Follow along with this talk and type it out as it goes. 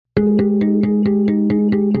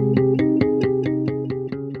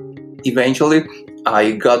Eventually,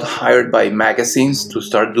 I got hired by magazines to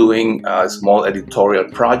start doing small editorial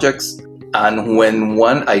projects. And when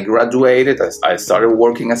I graduated, I started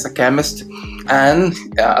working as a chemist. And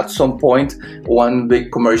at some point, one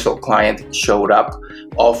big commercial client showed up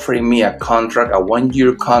offering me a contract, a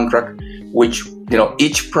 1-year contract, which,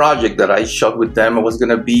 each project that I shot with them was going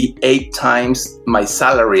to be 8 times my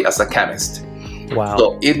salary as a chemist. Wow.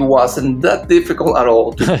 So it wasn't that difficult at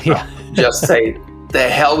all to just say, the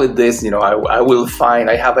hell with this, I will find,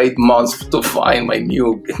 I have 8 months to find my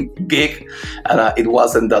new gig. And it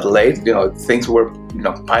wasn't that late, things were,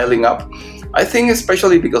 piling up. I think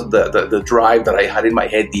especially because the drive that I had in my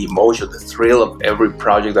head, the emotion, the thrill of every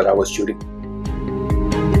project that I was shooting.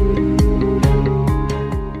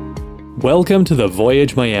 Welcome to the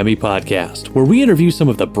Voyage Miami podcast, where we interview some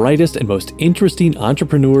of the brightest and most interesting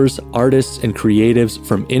entrepreneurs, artists, and creatives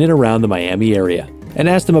from in and around the Miami area, and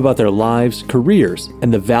ask them about their lives, careers,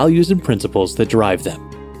 and the values and principles that drive them.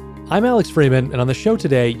 I'm Alex Freeman, and on the show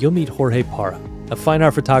today, you'll meet Jorge Parra, a fine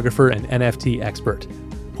art photographer and NFT expert.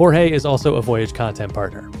 Jorge is also a Voyage content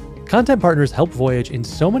partner. Content partners help Voyage in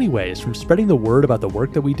so many ways, from spreading the word about the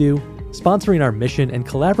work that we do, sponsoring our mission, and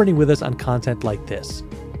collaborating with us on content like this.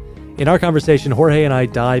 In our conversation, Jorge and I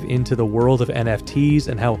dive into the world of NFTs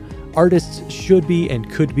and how artists should be and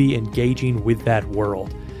could be engaging with that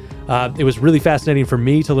world. It was really fascinating for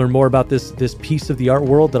me to learn more about this piece of the art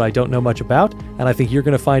world that I don't know much about, and I think you're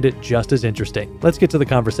going to find it just as interesting. Let's get to the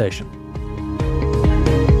conversation.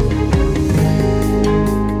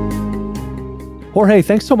 Jorge,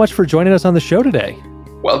 thanks so much for joining us on the show today.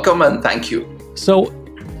 Welcome and thank you. So,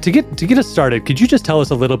 to get us started, could you just tell us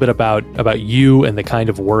a little bit about you and the kind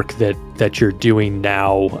of work that you're doing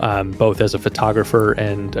now, both as a photographer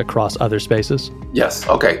and across other spaces? Yes.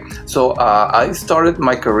 Okay. So I started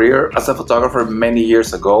my career as a photographer many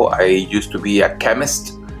years ago. I used to be a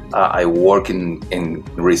chemist. I work in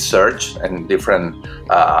research and different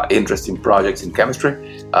interesting projects in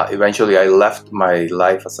chemistry. Eventually, I left my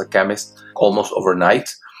life as a chemist almost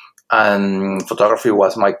overnight. And photography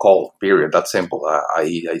was my call, period. That's simple.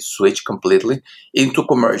 I switched completely into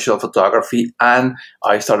commercial photography, and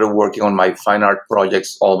I started working on my fine art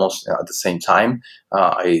projects almost at the same time.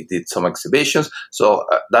 I did some exhibitions. So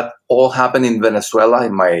that all happened in Venezuela,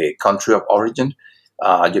 in my country of origin.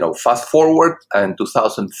 Fast forward, in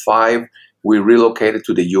 2005, we relocated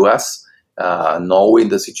to the U.S., knowing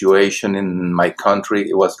the situation in my country,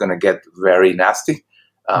 it was going to get very nasty.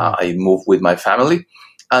 I moved with my family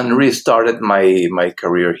and restarted my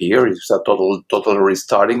career here. It's a total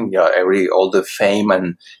restarting. All the fame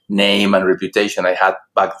and name and reputation I had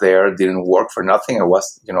back there didn't work for nothing. I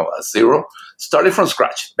was, a zero. Started from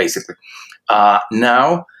scratch, basically.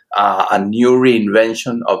 Now, a new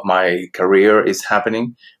reinvention of my career is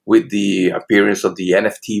happening with the appearance of the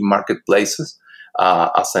NFT marketplaces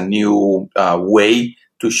as a new way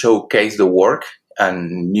to showcase the work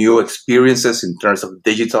and new experiences in terms of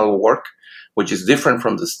digital work, which is different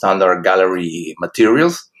from the standard gallery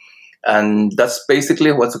materials. And that's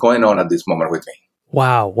basically what's going on at this moment with me.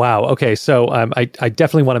 Wow. Okay, so I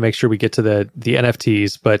definitely want to make sure we get to the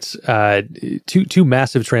NFTs, but two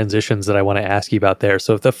massive transitions that I want to ask you about there.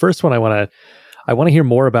 So the first one, I want to hear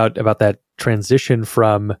more about that transition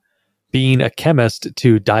from being a chemist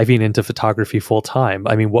to diving into photography full time.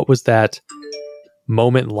 I mean, what was that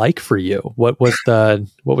moment like for you? What was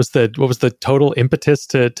the total impetus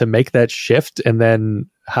to make that shift, and then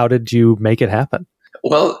how did you make it happen?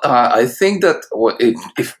 Well, I think that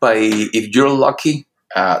if you're lucky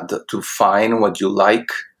to find what you like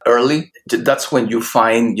early, that's when you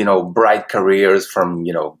find bright careers from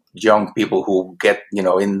young people who get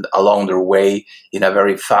in along their way in a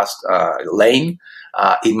very fast lane.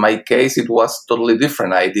 In my case, it was totally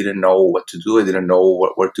different. I didn't know what to do. I didn't know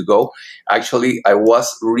where to go. Actually, I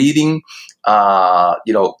was reading,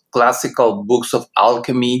 classical books of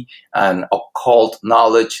alchemy and occult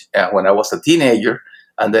knowledge when I was a teenager.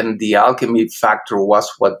 And then the alchemy factor was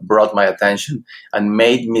what brought my attention and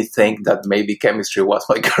made me think that maybe chemistry was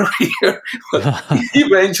my career. But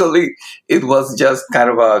eventually, it was just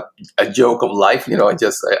kind of a joke of life.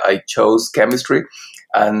 I chose chemistry.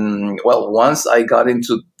 And well, once I got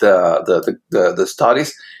into the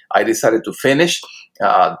studies, I decided to finish.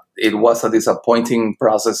 It was a disappointing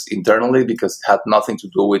process internally because it had nothing to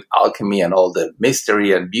do with alchemy and all the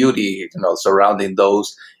mystery and beauty, surrounding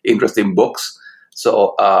those interesting books.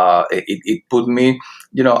 So it put me,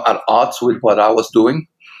 at odds with what I was doing.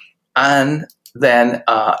 And then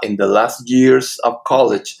in the last years of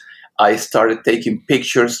college, I started taking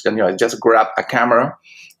pictures, and I just grabbed a camera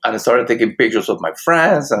and I started taking pictures of my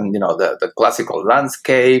friends and, the classical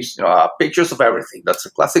landscapes, pictures of everything. That's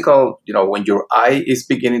a classical, when your eye is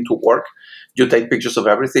beginning to work, you take pictures of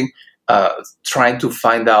everything, trying to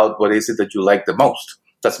find out what is it that you like the most.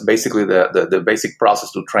 That's basically the basic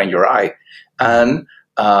process to train your eye. And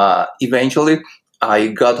eventually, I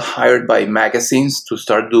got hired by magazines to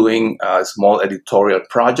start doing small editorial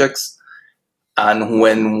projects. And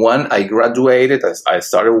when I graduated, I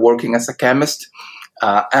started working as a chemist.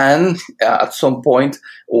 And at some point,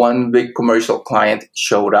 one big commercial client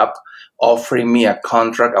showed up offering me a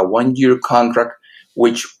contract, a 1-year contract,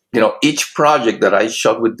 which, each project that I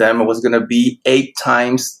shot with them was going to be 8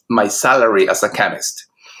 times my salary as a chemist.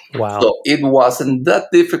 Wow. So it wasn't that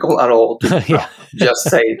difficult at all to just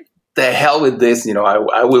say, the hell with this,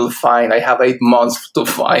 I will find, I have 8 months to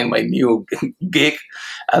find my new gig.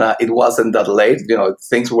 And it wasn't that late,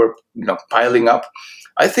 things were, piling up.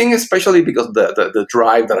 I think especially because the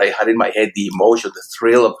drive that I had in my head, the emotion, the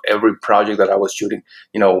thrill of every project that I was shooting,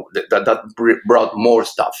 that brought more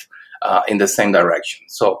stuff in the same direction.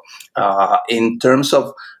 So in terms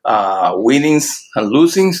of winnings and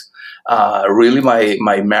losings, really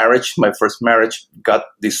my marriage, my first marriage got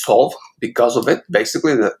dissolved because of it.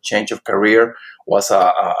 Basically, the change of career was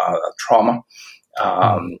a trauma.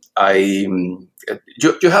 You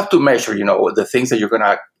have to measure, the things that you're going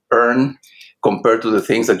to earn compared to the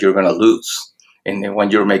things that you're going to lose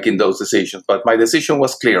when you're making those decisions. But my decision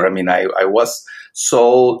was clear. I mean, I was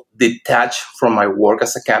so detached from my work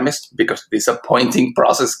as a chemist because this appointing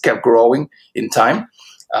process kept growing in time.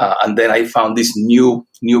 And then I found this new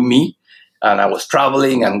me, and I was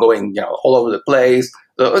traveling and going, all over the place.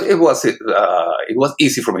 So it was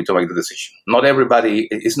easy for me to make the decision.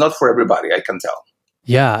 It's not for everybody, I can tell.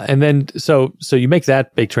 Yeah, and then so you make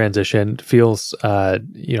that big transition. Feels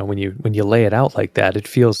when you lay it out like that, it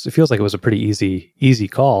feels like it was a pretty easy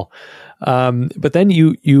call. But then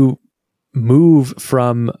you move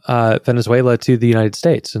from Venezuela to the United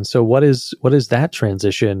States, and so what is that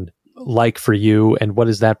transition like for you, and what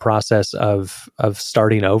is that process of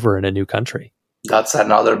starting over in a new country? That's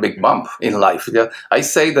another big bump in life. Yeah. I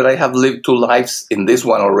say that I have lived 2 lives in this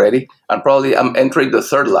one already, and probably I'm entering the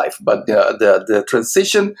 3rd life. But the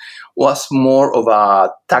transition was more of a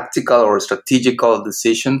tactical or strategical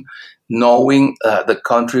decision, knowing the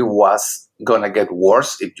country was going to get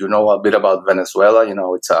worse. If you know a bit about Venezuela,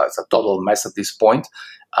 it's a total mess at this point.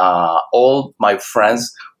 All my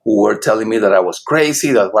friends who were telling me that I was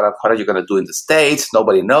crazy, that what are you going to do in the States?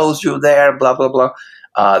 Nobody knows you there, blah, blah, blah.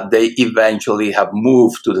 They eventually have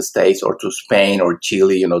moved to the States or to Spain or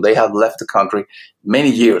Chile. They have left the country many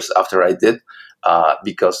years after I did,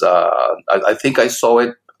 because I think I saw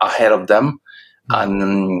it ahead of them.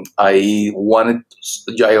 And I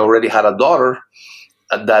already had a daughter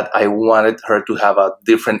that I wanted her to have a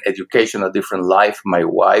different education, a different life. My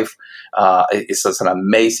wife is such an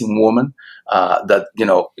amazing woman that,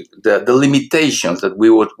 the limitations that we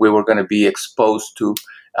were going to be exposed to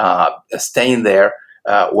staying there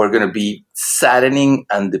were going to be saddening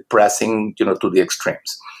and depressing, to the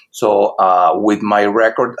extremes. So with my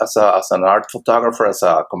record as an art photographer, as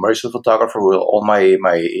a commercial photographer, with all my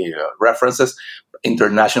references,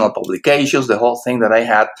 international publications, the whole thing that I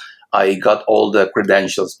had, I got all the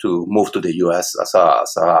credentials to move to the U.S. as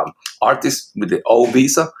a artist with the O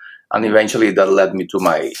visa, and eventually that led me to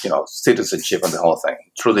my citizenship and the whole thing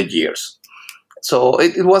through the years. So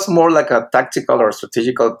it was more like a tactical or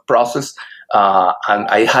strategical process, and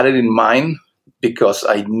I had it in mind because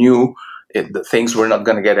I knew the things were not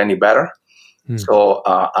going to get any better. So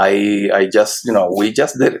I just we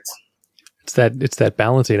just did it. It's that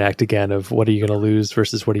balancing act again of what are you going to lose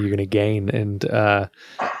versus what are you going to gain, and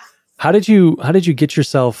how did you get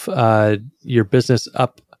yourself your business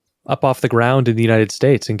up off the ground in the United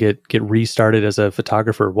States and get restarted as a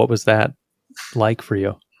photographer? What was that like for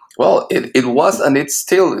you? Well, it was, and it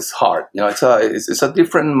still is hard. It's a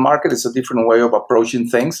different market. It's a different way of approaching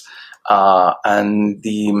things, and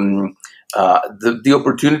the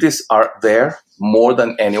opportunities are there more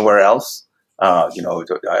than anywhere else. I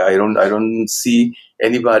don't see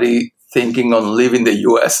anybody thinking on leaving the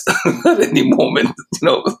U.S. at any moment.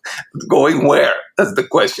 Going where? That's the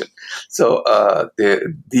question. So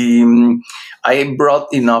I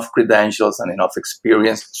brought enough credentials and enough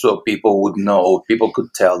experience so people would know, people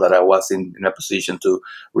could tell that I was in a position to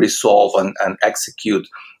resolve and execute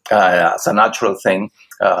as a natural thing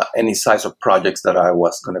any size of projects that I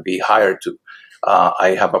was going to be hired to.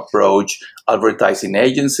 I have approached advertising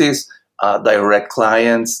agencies, direct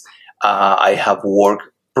clients. I have worked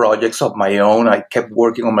projects of my own. I kept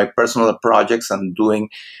working on my personal projects and doing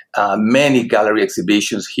many gallery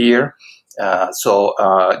exhibitions here.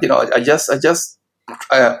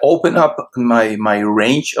 I open up my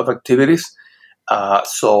range of activities,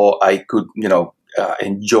 so I could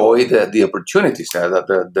enjoy the opportunities that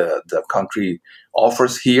the country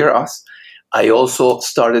offers here us. I also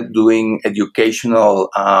started doing educational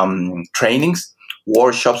trainings,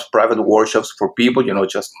 workshops, private workshops for people,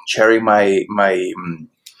 just sharing my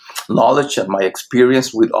knowledge and my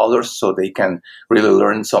experience with others so they can really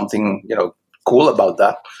learn something, cool about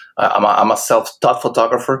that. I'm a self-taught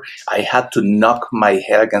photographer. I had to knock my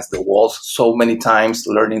head against the walls so many times,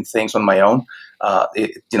 learning things on my own.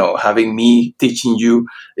 Having me teaching you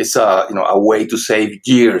is a way to save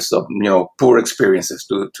years of poor experiences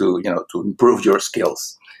to improve your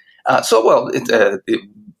skills.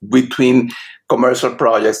 Between commercial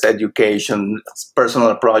projects, education,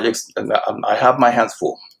 personal projects, I have my hands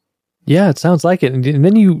full. Yeah, it sounds like it. And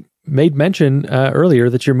then you made mention earlier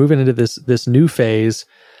that you're moving into this new phase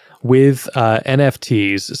with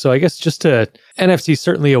NFTs. So I guess NFT is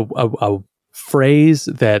certainly a phrase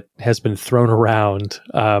that has been thrown around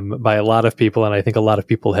by a lot of people, and I think a lot of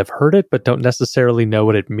people have heard it but don't necessarily know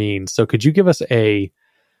what it means. So could you give us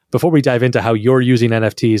before we dive into how you're using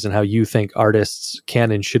NFTs and how you think artists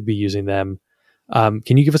can and should be using them,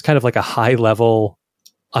 can you give us kind of like a high level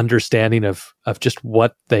understanding of just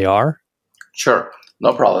what they are? Sure,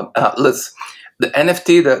 no problem. The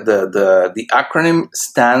NFT, the acronym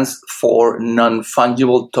stands for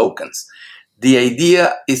non-fungible tokens. The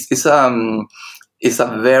idea is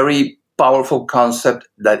a very powerful concept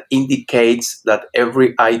that indicates that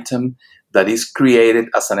every item that is created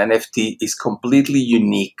as an NFT is completely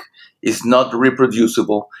unique, is not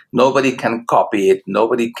reproducible. Nobody can copy it.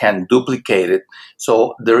 Nobody can duplicate it.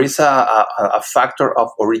 So there is a factor of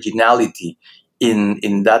originality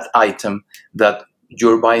in that item, that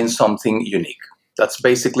you're buying something unique. That's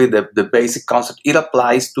basically the basic concept. It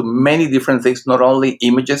applies to many different things, not only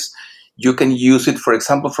images. You can use it, for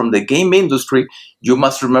example, from the game industry. You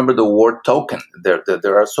must remember the word token.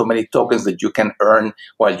 There are so many tokens that you can earn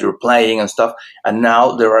while you're playing and stuff. And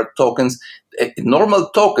now there are tokens. Normal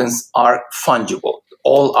tokens are fungible.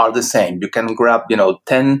 All are the same. You can grab,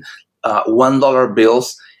 10 $1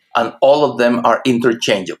 bills, and all of them are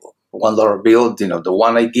interchangeable. $1 bill, the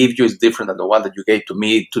one I give you is different than the one that you gave to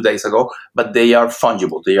me 2 days ago, but they are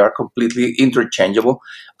fungible. They are completely interchangeable.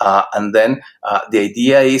 And then the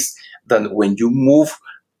idea is that when you move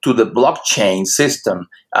to the blockchain system,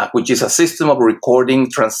 which is a system of recording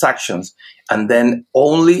transactions, and then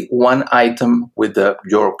only one item with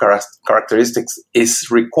your characteristics is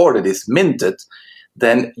recorded, is minted,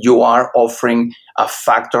 then you are offering a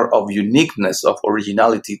factor of uniqueness, of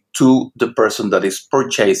originality to the person that is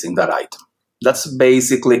purchasing that item. That's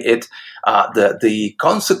basically it. The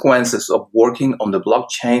consequences of working on the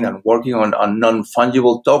blockchain and working on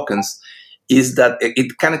non-fungible tokens is that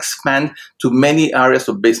it can expand to many areas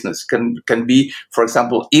of business. Can be, for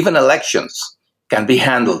example, even elections can be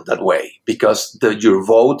handled that way, because your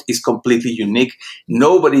vote is completely unique.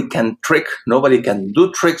 Nobody can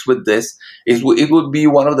do tricks with this. It would be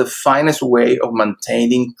one of the finest way of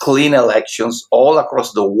maintaining clean elections all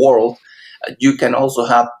across the world. You can also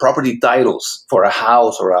have property titles for a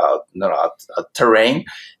house or a terrain,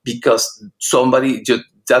 because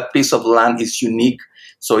that piece of land is unique.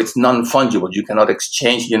 So it's non-fungible. You cannot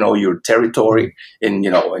exchange, your territory in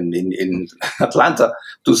Atlanta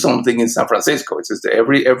to something in San Francisco. It's just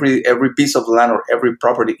every piece of land or every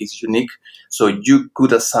property is unique. So you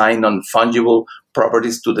could assign non-fungible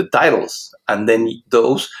properties to the titles, and then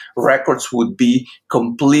those records would be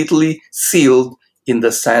completely sealed in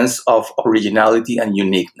the sense of originality and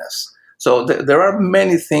uniqueness. So there are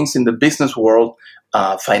many things in the business world,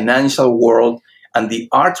 financial world, and the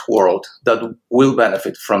art world that will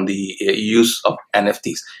benefit from the use of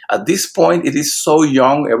NFTs. At this point, it is so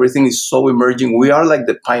young. Everything is so emerging. We are like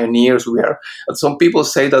the pioneers. Some people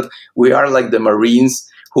say that we are like the Marines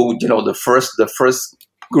who, the first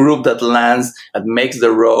group that lands and makes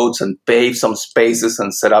the roads and pave some spaces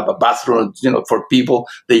and set up a bathroom, for people,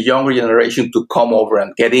 the younger generation, to come over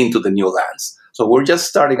and get into the new lands. So we're just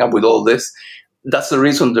starting up with all this. That's the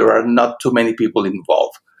reason there are not too many people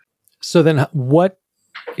involved. So then what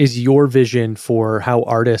is your vision for how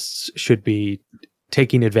artists should be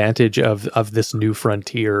taking advantage of this new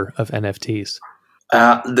frontier of NFTs?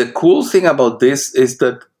 The cool thing about this is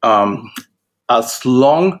that as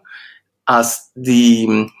long as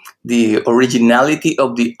the originality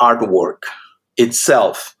of the artwork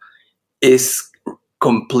itself is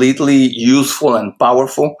completely useful and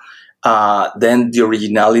powerful, then the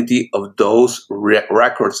originality of those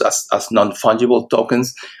records as non-fungible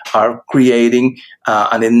tokens are creating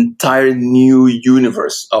an entire new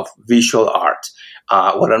universe of visual art.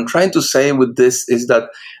 What I'm trying to say with this is that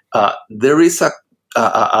there is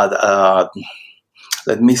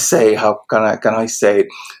let me say, how can I say it?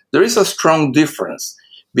 There is a strong difference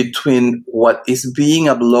between what is being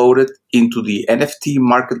uploaded into the NFT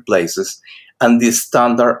marketplaces and the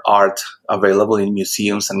standard art available in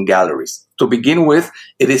museums and galleries. To begin with,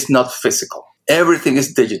 it is not physical. Everything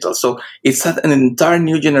is digital. So it's an entire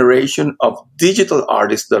new generation of digital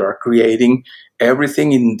artists that are creating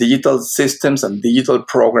everything in digital systems and digital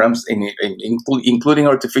programs, including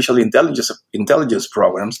artificial intelligence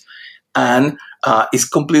programs, and is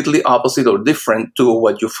completely opposite or different to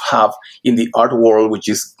what you have in the art world, which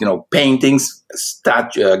is paintings,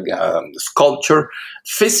 sculpture,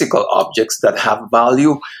 physical objects that have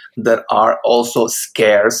value that are also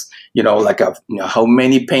scarce. How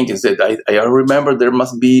many paintings? I remember there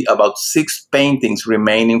must be about 6 paintings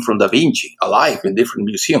remaining from Da Vinci alive in different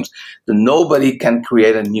museums. Nobody can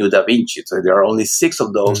create a new Da Vinci. So there are only 6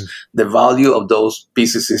 of those. The value of those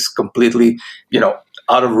pieces is completely,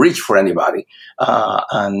 out of reach for anybody. But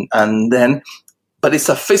it's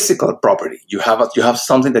a physical property. You have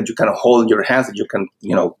something that you can hold in your hands, that you can,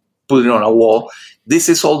 put it on a wall. This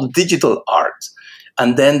is all digital art.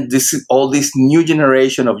 And then all this new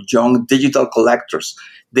generation of young digital collectors.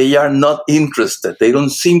 They are not interested. They don't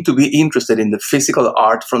seem to be interested in the physical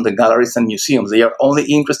art from the galleries and museums. They are only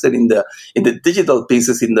interested in the digital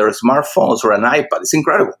pieces in their smartphones or an iPad. It's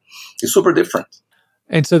incredible. It's super different.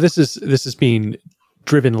 And so this is being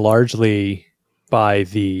driven largely by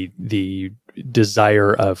the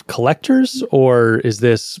desire of collectors, or is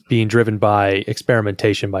this being driven by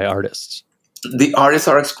experimentation by artists? The artists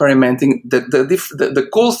are experimenting. The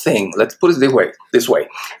cool thing, let's put it this way.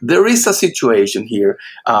 There is a situation here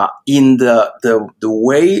in the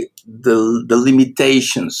way the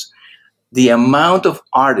limitations, the amount of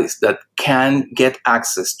artists that can get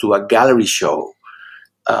access to a gallery show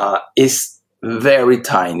is very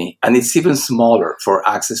tiny, and it's even smaller for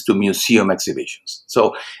access to museum exhibitions.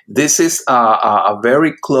 So this is a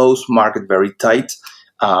very close market, very tight.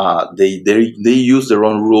 They use their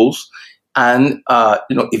own rules. And,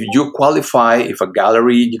 if you qualify, if a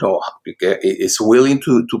gallery, is willing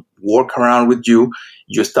to work around with you,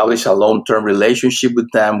 you establish a long-term relationship with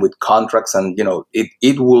them with contracts, and,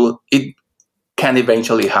 it can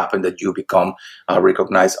eventually happen that you become a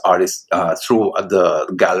recognized artist through the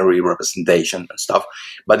gallery representation and stuff.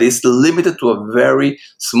 But it's limited to a very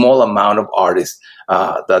small amount of artists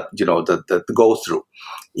that go through.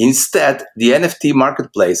 Instead, the NFT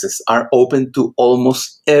marketplaces are open to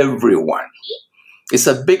almost everyone. It's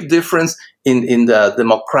a big difference in the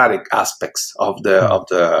democratic aspects of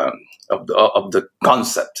the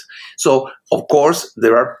concept. So, of course,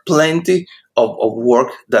 there are plenty of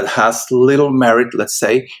work that has little merit, let's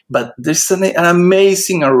say, but there's an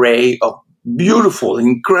amazing array of beautiful,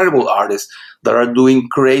 incredible artists that are doing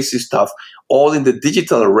crazy stuff, all in the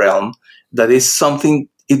digital realm. That is something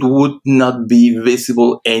it would not be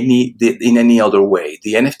visible in any other way.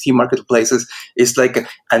 The NFT marketplaces is like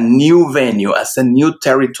a new venue, as a new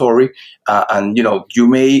territory, and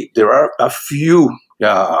there are a few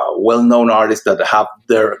well-known artists that have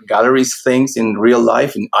their galleries things in real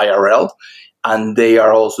life, in IRL, and they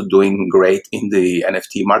are also doing great in the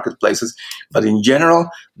NFT marketplaces. But in general,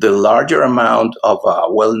 the larger amount of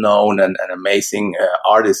well-known and amazing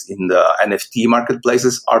artists in the NFT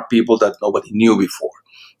marketplaces are people that nobody knew before.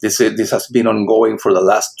 This has been ongoing for the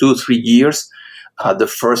last 2-3 years. The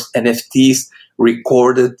first NFTs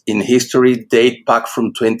recorded in history date back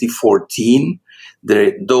from 2014.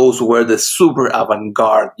 Those were the super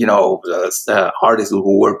avant-garde, artists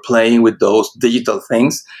who were playing with those digital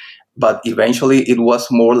things. But eventually it was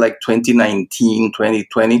more like 2019,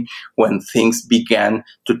 2020, when things began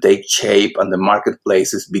to take shape and the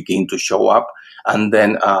marketplaces begin to show up. And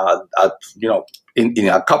then, in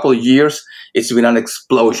a couple of years, it's been an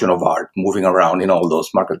explosion of art moving around in all those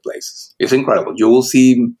marketplaces. It's incredible. You will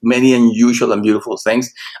see many unusual and beautiful things,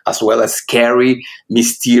 as well as scary,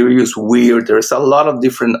 mysterious, weird. There's a lot of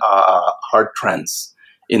different art trends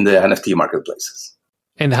in the NFT marketplaces.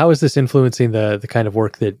 And how is this influencing the kind of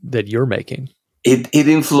work that you're making? It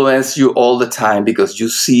influences you all the time, because you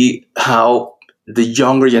see how the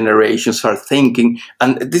younger generations are thinking.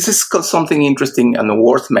 And this is something interesting and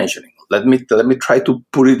worth mentioning. Let me try to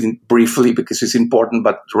put it in briefly, because it's important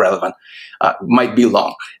but relevant. Might be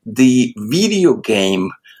long. The video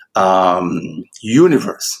game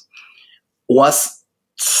universe was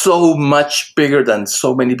so much bigger than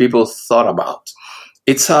so many people thought about.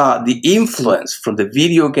 It's the influence from the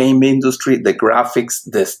video game industry, the graphics,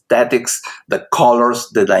 the aesthetics, the colors,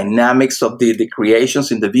 the dynamics of the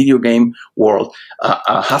creations in the video game world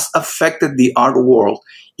has affected the art world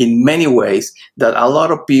in many ways that a lot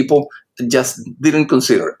of people just didn't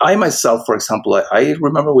consider. I myself, for example, I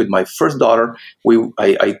remember with my first daughter,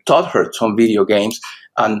 I taught her some video games,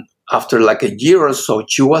 and after like a year or so,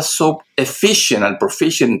 she was so efficient and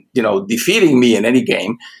proficient, defeating me in any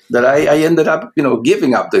game that I ended up,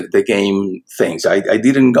 giving up the game things. I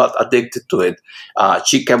didn't got addicted to it.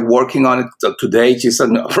 She kept working on it. Today, she's a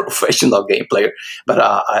professional game player, but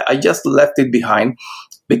I just left it behind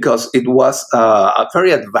because it was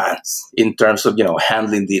very advanced in terms of,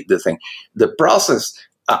 handling the thing. The process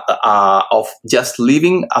of just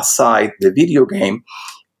leaving aside the video game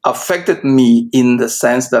affected me in the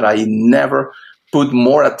sense that I never put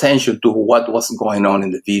more attention to what was going on in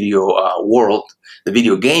the video world, the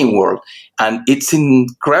video game world. And it's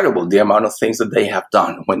incredible the amount of things that they have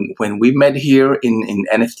done. When we met here in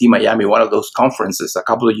NFT Miami, one of those conferences a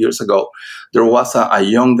couple of years ago, there was a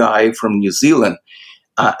young guy from New Zealand,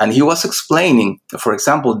 and he was explaining, for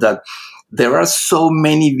example, that there are so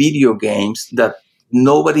many video games that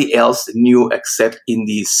nobody else knew except in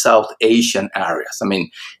the South Asian areas. I mean,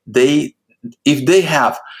 if they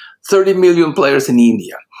have 30 million players in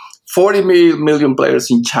India, 40 million players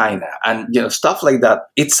in China, and stuff like that,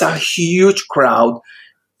 it's a huge crowd.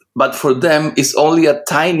 But for them, it's only a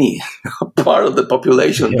tiny part of the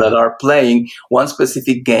population that are playing one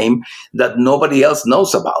specific game that nobody else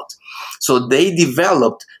knows about. So they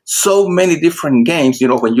developed so many different games.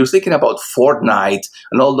 When you're thinking about Fortnite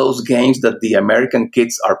and all those games that the American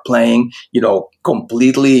kids are playing,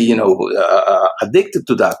 completely, addicted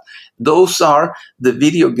to that. Those are the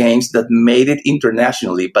video games that made it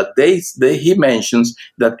internationally. But he mentions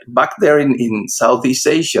that back there in Southeast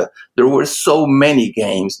Asia, there were so many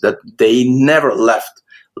games that they never left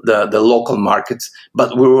the local markets.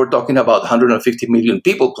 But we were talking about 150 million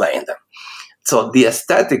people playing them. So the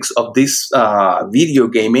aesthetics of this video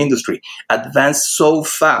game industry advanced so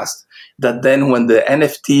fast that then when the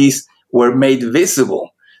NFTs were made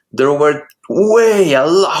visible, there were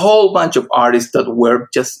a whole bunch of artists that were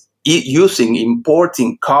just using,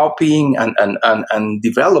 importing, copying, and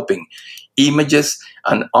developing images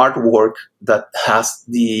and artwork that has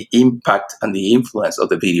the impact and the influence of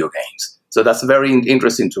the video games. So that's very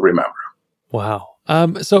interesting to remember. Wow.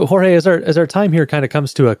 So Jorge, as our time here kind of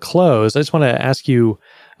comes to a close, I just want to ask you,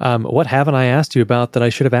 what haven't I asked you about that I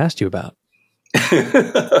should have asked you about?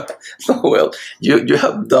 Well, you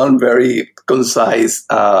have done very concise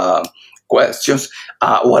questions.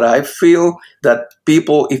 What I feel that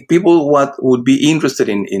if people would be interested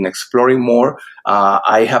in exploring more,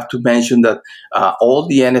 I have to mention that all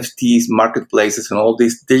the NFTs, marketplaces, and all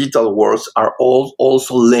these digital worlds are all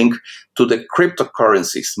also linked to the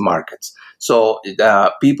cryptocurrencies markets. So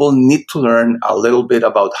people need to learn a little bit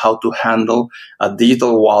about how to handle a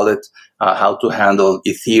digital wallet, how to handle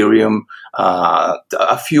Ethereum.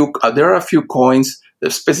 There are a few coins,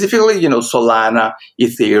 specifically, Solana,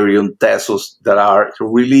 Ethereum, Tesos, that are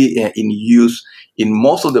really in use in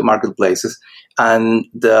most of the marketplaces. And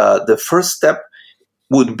the first step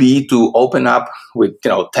would be to open up with,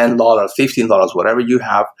 $10, $15, whatever you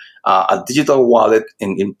have, a digital wallet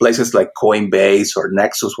in places like Coinbase or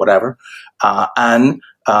Nexus, whatever, and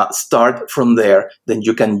start from there. Then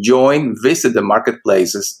you can visit the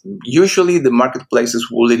marketplaces. Usually the marketplaces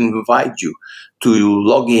will invite you to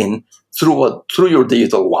log in through your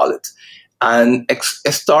digital wallet and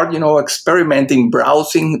start, experimenting,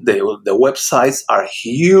 browsing. The websites are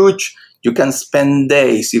huge. You can spend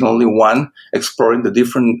days in only one exploring the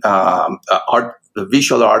different the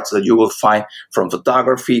visual arts that you will find, from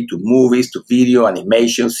photography to movies to video,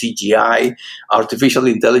 animation, CGI. Artificial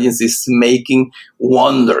intelligence is making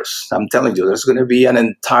wonders. I'm telling you, there's going to be an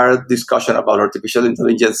entire discussion about artificial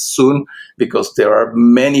intelligence soon, because there are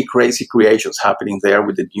many crazy creations happening there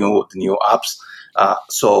with the new apps.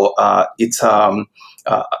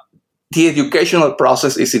 The educational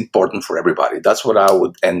process is important for everybody. That's what I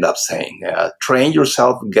would end up saying. Train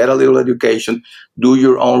yourself, get a little education, do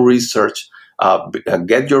your own research,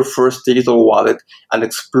 get your first digital wallet, and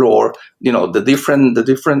explore, the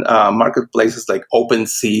different marketplaces like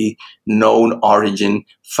OpenSea, Known Origin,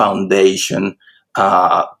 Foundation,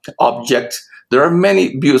 Object. There are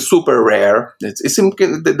many super rare.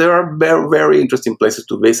 There are very, very interesting places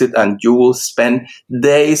to visit, and you will spend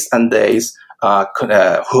days and days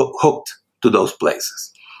hooked to those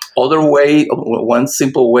places. One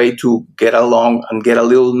simple way to get along and get a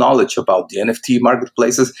little knowledge about the NFT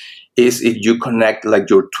marketplaces is if you connect like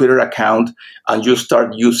your Twitter account and you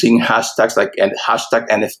start using hashtags like hashtag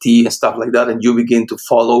NFT and stuff like that, and you begin to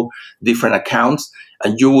follow different accounts,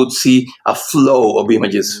 and you would see a flow of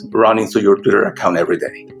images running through your Twitter account every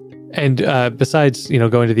day. And besides,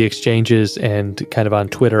 going to the exchanges and kind of on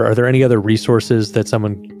Twitter, are there any other resources that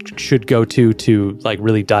someone should go to like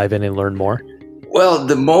really dive in and learn more? Well,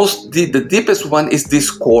 the deepest one is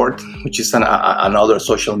Discord, which is another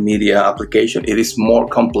social media application. It is more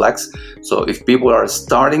complex. So if people are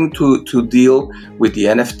starting to deal with the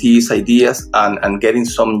NFTs ideas and getting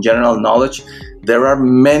some general knowledge, there are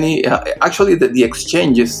many, actually the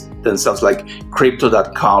exchanges themselves like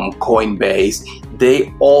Crypto.com, Coinbase,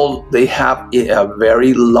 they have a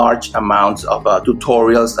very large amounts of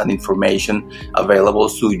tutorials and information available.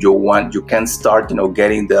 So you can start,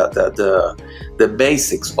 getting the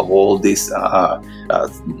basics of all this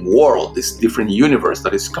world, this different universe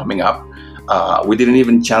that is coming up. We didn't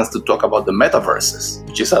even chance to talk about the metaverses,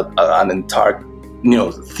 which is an entire,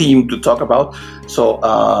 theme to talk about. So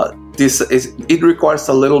it requires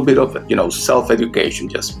a little bit of, self-education.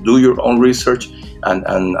 Just do your own research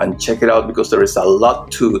and check it out, because there is a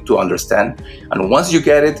lot to understand. And once you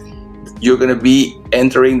get it, you're going to be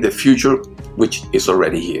entering the future, which is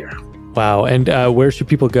already here. Wow. And where should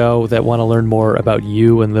people go that want to learn more about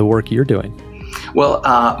you and the work you're doing? Well,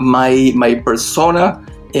 my persona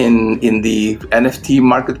in the NFT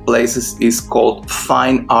marketplaces is called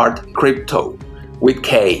Fine Art Crypto, with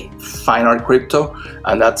K, Fine Art Crypto,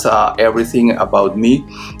 and that's everything about me.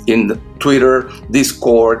 In the Twitter,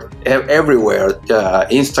 Discord, everywhere,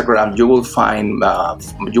 Instagram, you will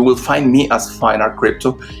find me as Fine Art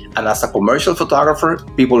Crypto, and as a commercial photographer,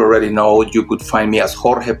 people already know you could find me as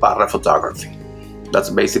Jorge Parra Photography. That's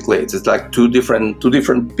basically it. It's like two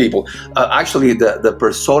different people. Actually, the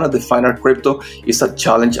persona, the Fine Art Crypto, is a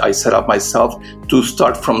challenge I set up myself to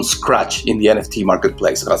start from scratch in the NFT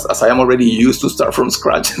marketplace. As I am already used to start from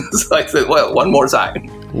scratch, so I said, well, one more time.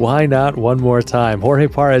 Why not one more time? Jorge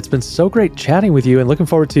Parra, it's been so great chatting with you, and looking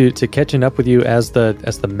forward to catching up with you as the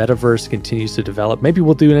metaverse continues to develop. Maybe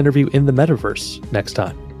we'll do an interview in the metaverse next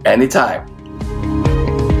time. Anytime.